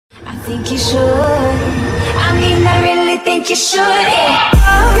think you should. I mean, I really think you should. Yeah.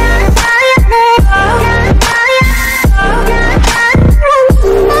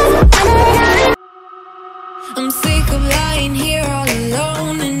 I'm sick of lying here all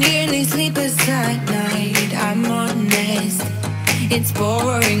alone and nearly sleepless at night. I'm honest, it's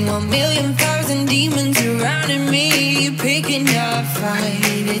boring. 1,000,000 demons surrounding me, picking a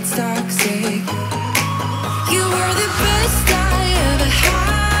fight. It's toxic. You were the best I ever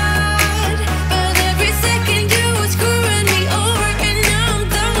had, but every second you were screwing me over, and now I'm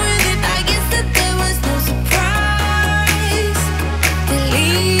done with it. I guess that there was no surprise.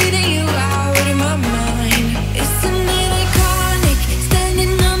 Deleting you out of my mind. Isn't it iconic?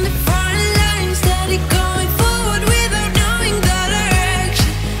 Standing on the front line, steady going forward without knowing the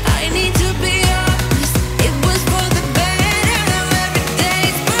direction. I need to be honest, it was for the better. Now every day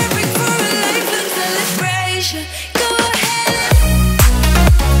is perfect for a lifelong celebration. Go ahead.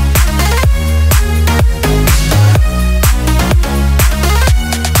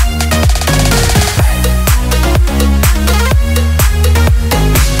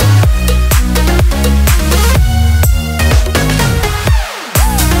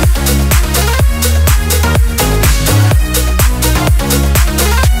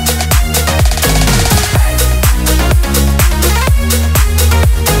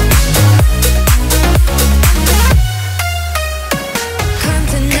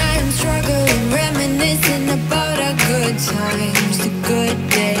 Content I'm struggling, reminiscing about our good times, the good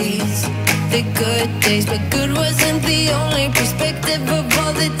days, the good days. But good wasn't the only perspective of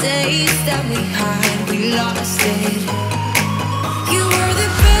all the days that we had. We lost it. You were the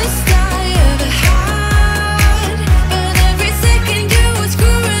best I ever had, but every second you were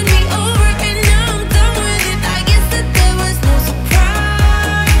screwing me over, and now I'm done with it. I guess that there was no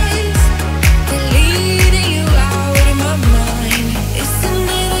surprise. Deleting you out of my mind. Isn't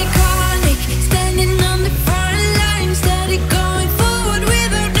it iconic? Standing on the front line, steady going forward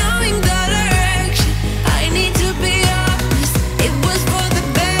without knowing the direction. I need to be honest, it was for the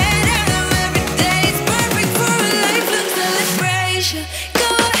better. Now every day is perfect for a lifelong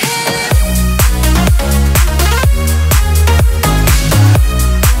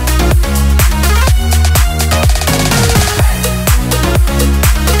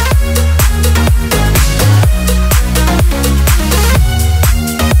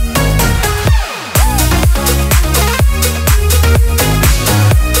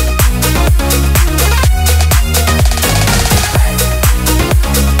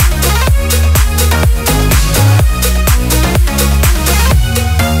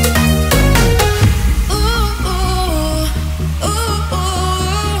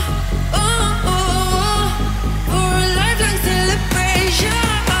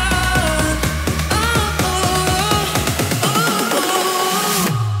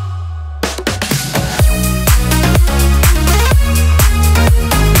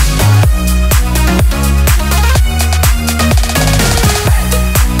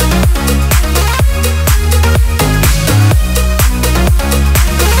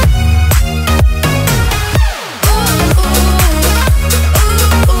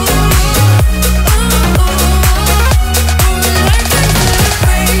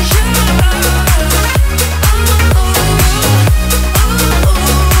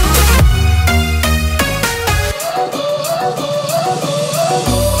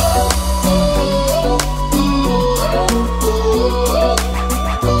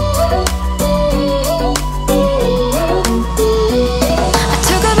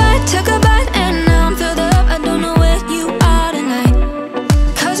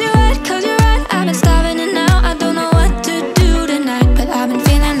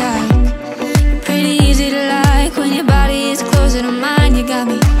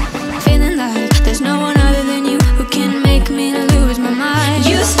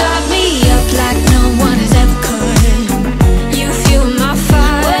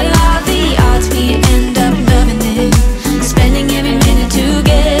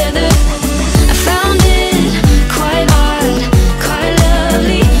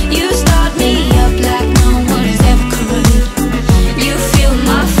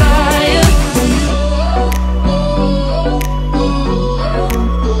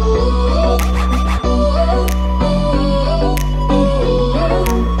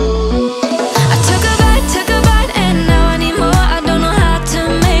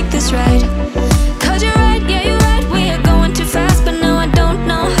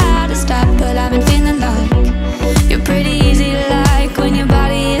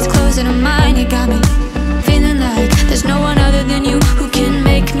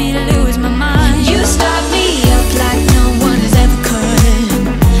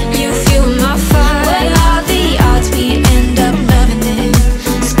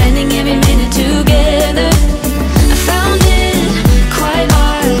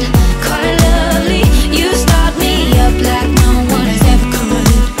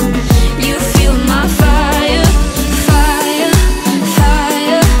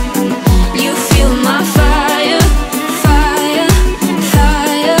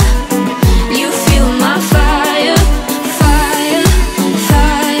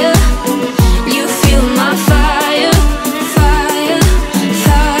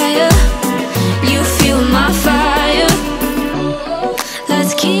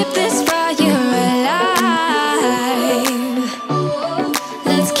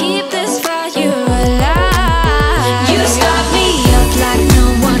keep this fire alive. You start me up like no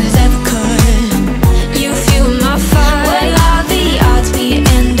one has ever could. You fuel my fire. What are the odds we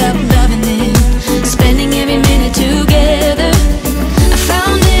end up loving it, spending every minute together? I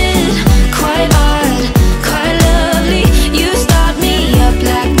found it quite odd, quite lovely. You start me up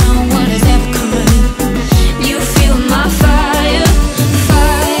like no one has ever could. You fuel my fire,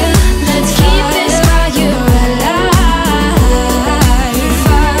 fire. Let's keep this fire alive.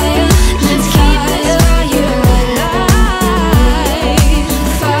 Fire, let's keep this fire alive.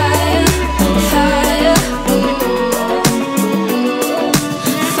 Fire, fire,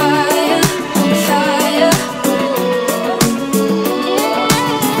 fire, fire.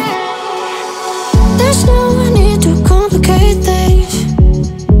 There's no need to complicate things.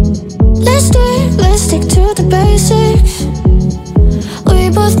 Let's stick to the basics. We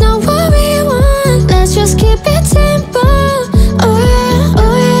both know what we want. Let's just keep it simple. Oh yeah,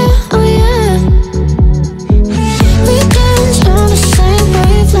 oh yeah, oh yeah. We dance on the same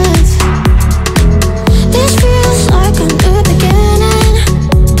wavelength. This feels like a new beginning.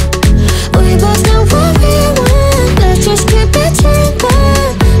 We both know what we want. Let's just keep it simple.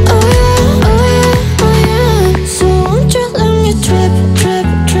 Oh yeah, oh yeah, oh yeah. So won't you let me trip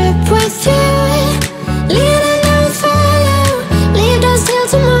with you? Leaning out far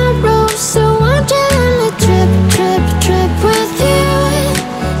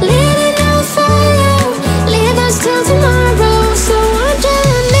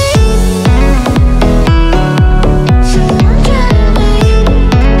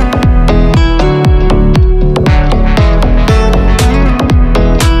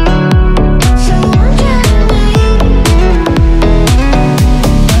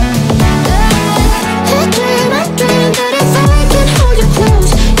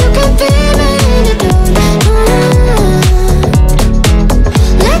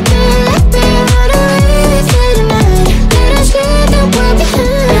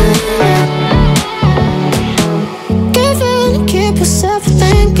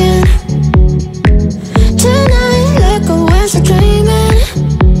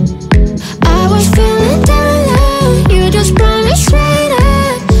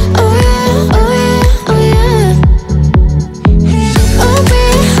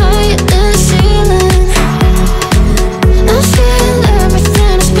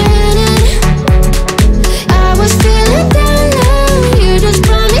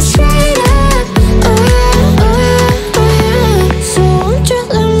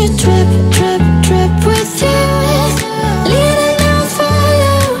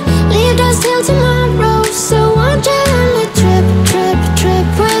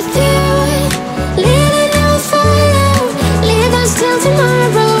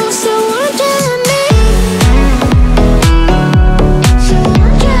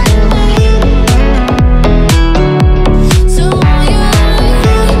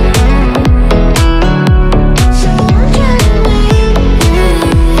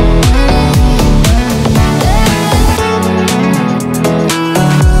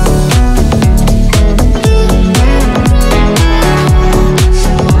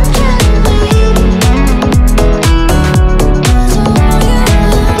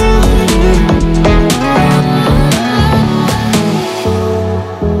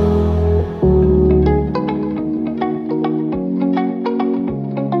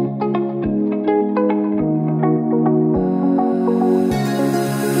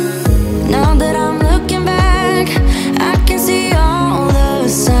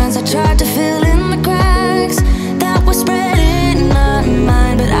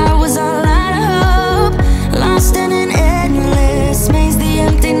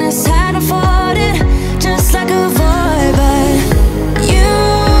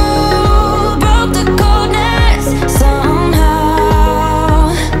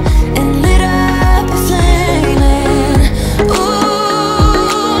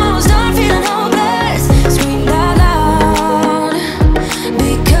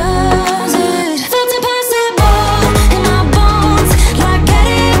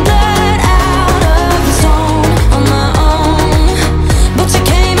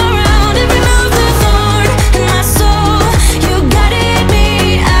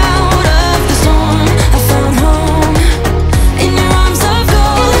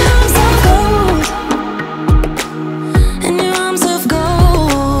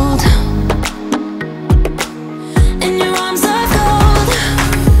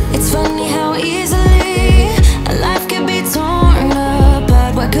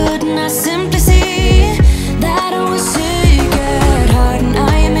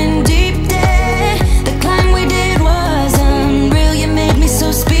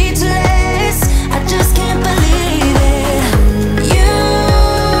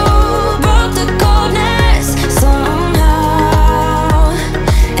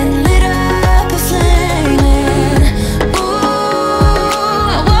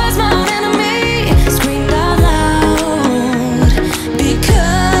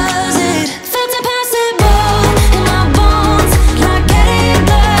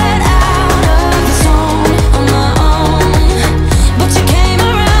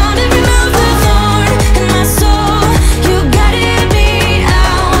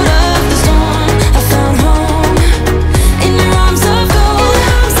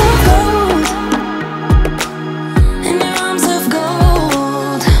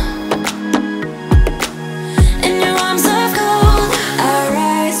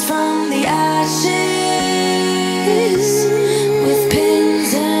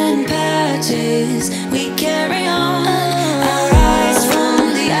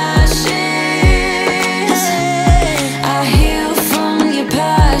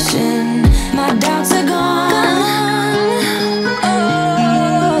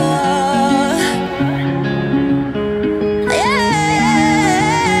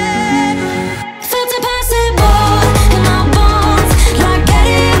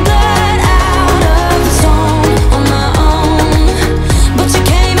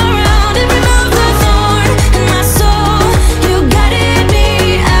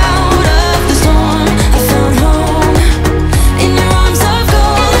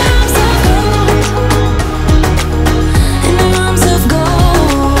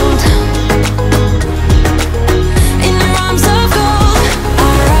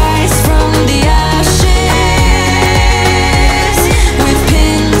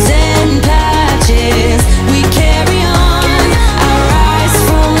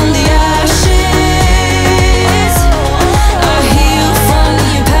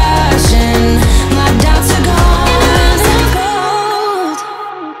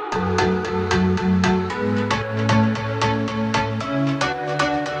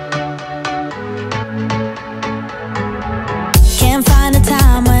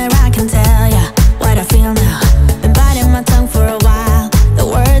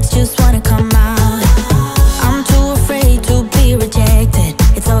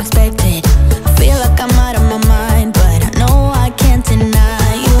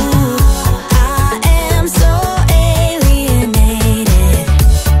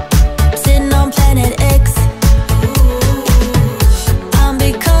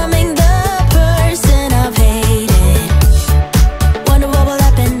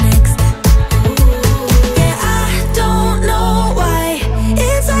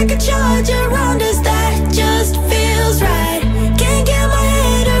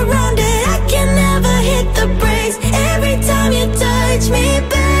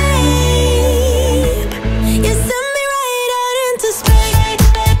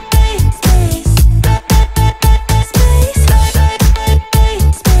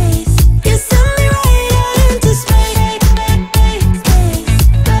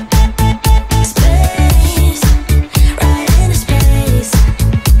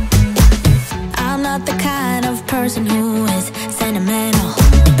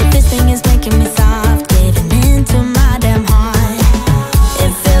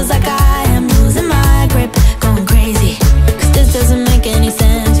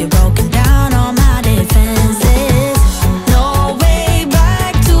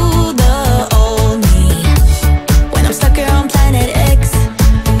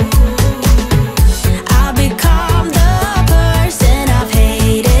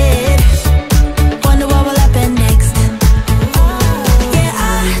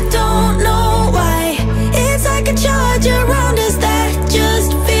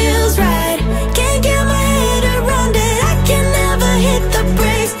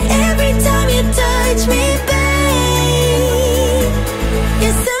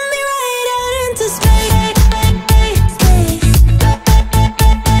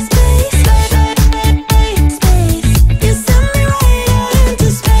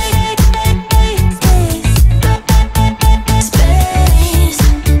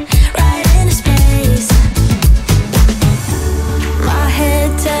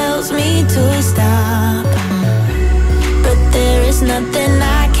tells me to stop, but there is nothing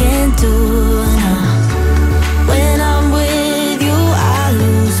I can do now. When I'm with you, I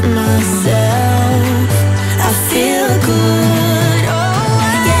lose myself. I feel good. Oh,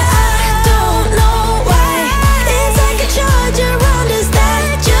 yeah, I don't know why. It's like a charge around us that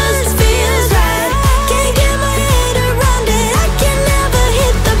just feels right. Can't get my head around it. I can never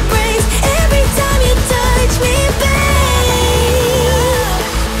hit the brakes. Every time you touch me, babe,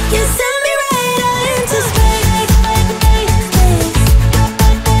 you send me right out into space.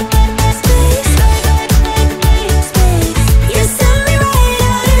 You send me right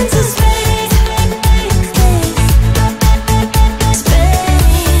out into space.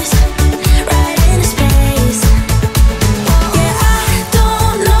 Space, right into space. Yeah, I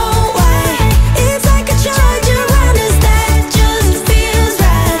don't know why. It's like a charge around us that just feels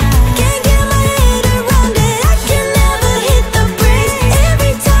right. Can't get my head around it. I can never hit the brakes.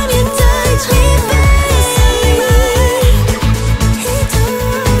 Every time you touch me, babe, into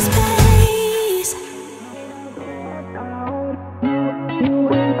space.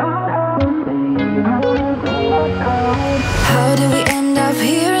 How did we end up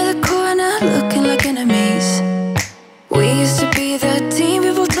here in the corner, looking like enemies? We used to be the team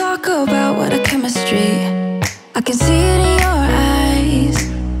people talk about, what a chemistry. I can see it in your eyes.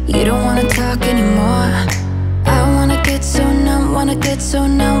 You don't wanna talk anymore. I wanna get so numb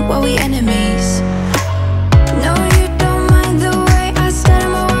while we enemies. No, you don't mind the way I stutter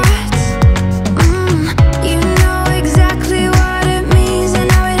my words. You know exactly what it means and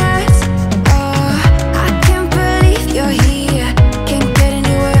how it hurts. Oh, I can't believe you're here. Can't get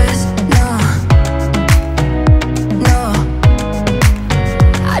any worse. No, no.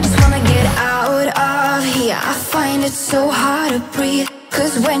 I just wanna get out of here. I find it so hard to breathe.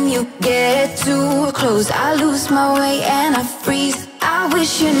 'Cause when you get too close, I lose my way and I freeze. I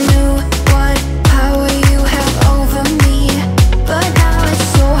wish you knew what power you have over me, but now it's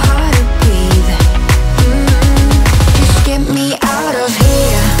so hard to breathe. Just get me out of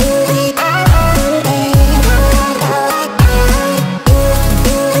here.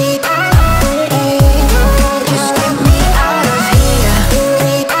 Just get me out of here.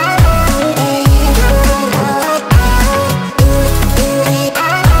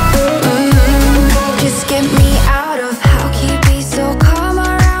 Just get me out of. How can you be so calm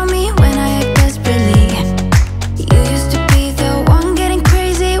around me when I act desperately? You used to be the one getting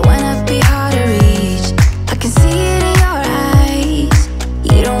crazy when I'd be hard to reach. I can see it in your eyes.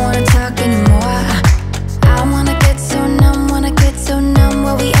 You don't wanna talk anymore. I wanna get so numb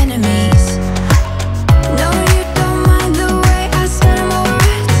while we enemies. No, you don't mind the way I stutter my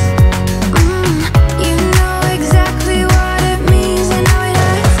words. You know exactly what it means and how it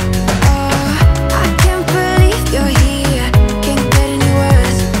hurts. Oh, I can't believe you're here. Can't get any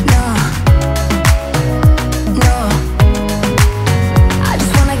worse. No, no. I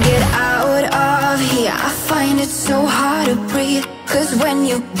just wanna get out of here. I find it so hard to breathe. 'Cause when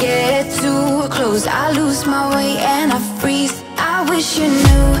you get too close, I lose my way and I freeze. I wish you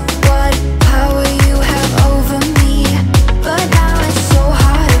knew what power you have over me, but now it's so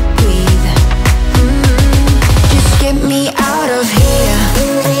hard to breathe. Just get me out of here.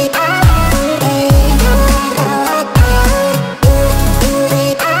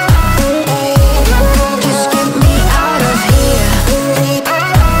 Just get me out of here.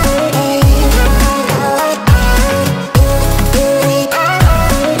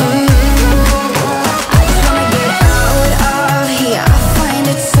 I just wanna get out of here. I find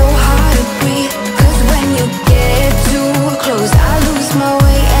it so hard to breathe. 'Cause when you get too close, I lose my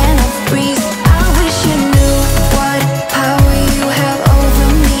way and I freeze. I wish you knew what power you have over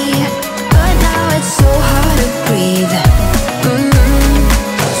me, but now it's so hard to breathe.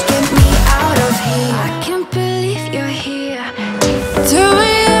 Just get me out of here. I can't believe you're here. 2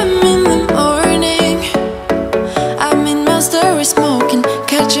 a.m. in the morning, I'm in my story smoking,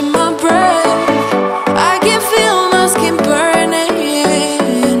 catching my breath. I can feel my skin burning.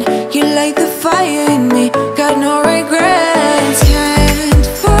 You light the fire in me, got no regrets. Can't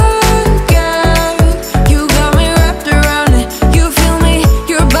forget, you got me wrapped around it. You feel me,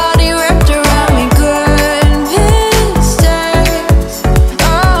 your body wrapped around me. Good mistakes.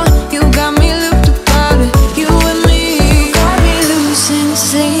 Oh, you got me looped about it. You and me, you got me losing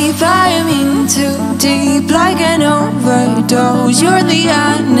sleep. I am in too deep, like an overdose. You're the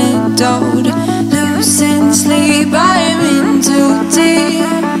antidote. Losing sleep, I am in too deep.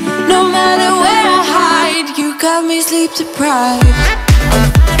 No matter where I hide, you got me sleep deprived.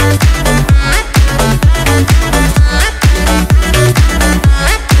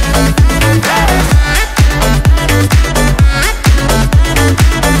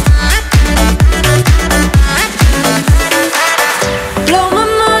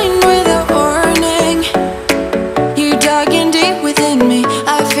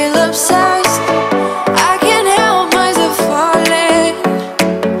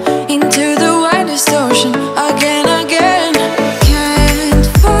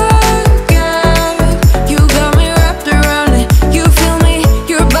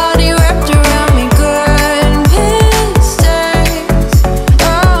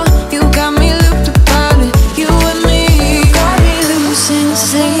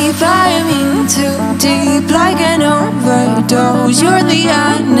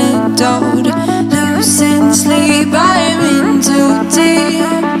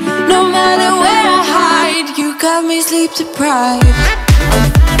 me sleep deprived.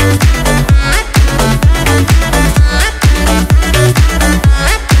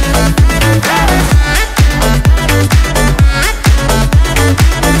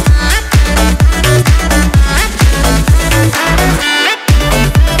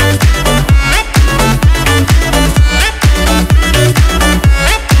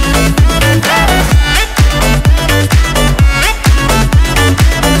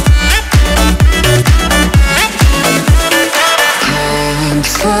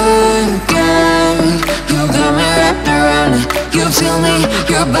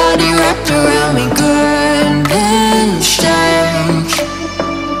 Your body wrapped around me, good and strange.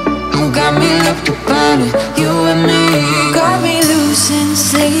 You got me looked upon it, you and me. Got me loose in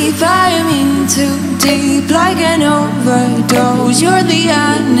sleep, I am in too deep, like an overdose. You're the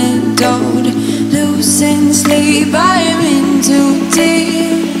antidote. Loose in sleep, I am in too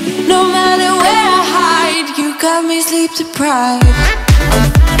deep. No matter where I hide, you got me sleep deprived.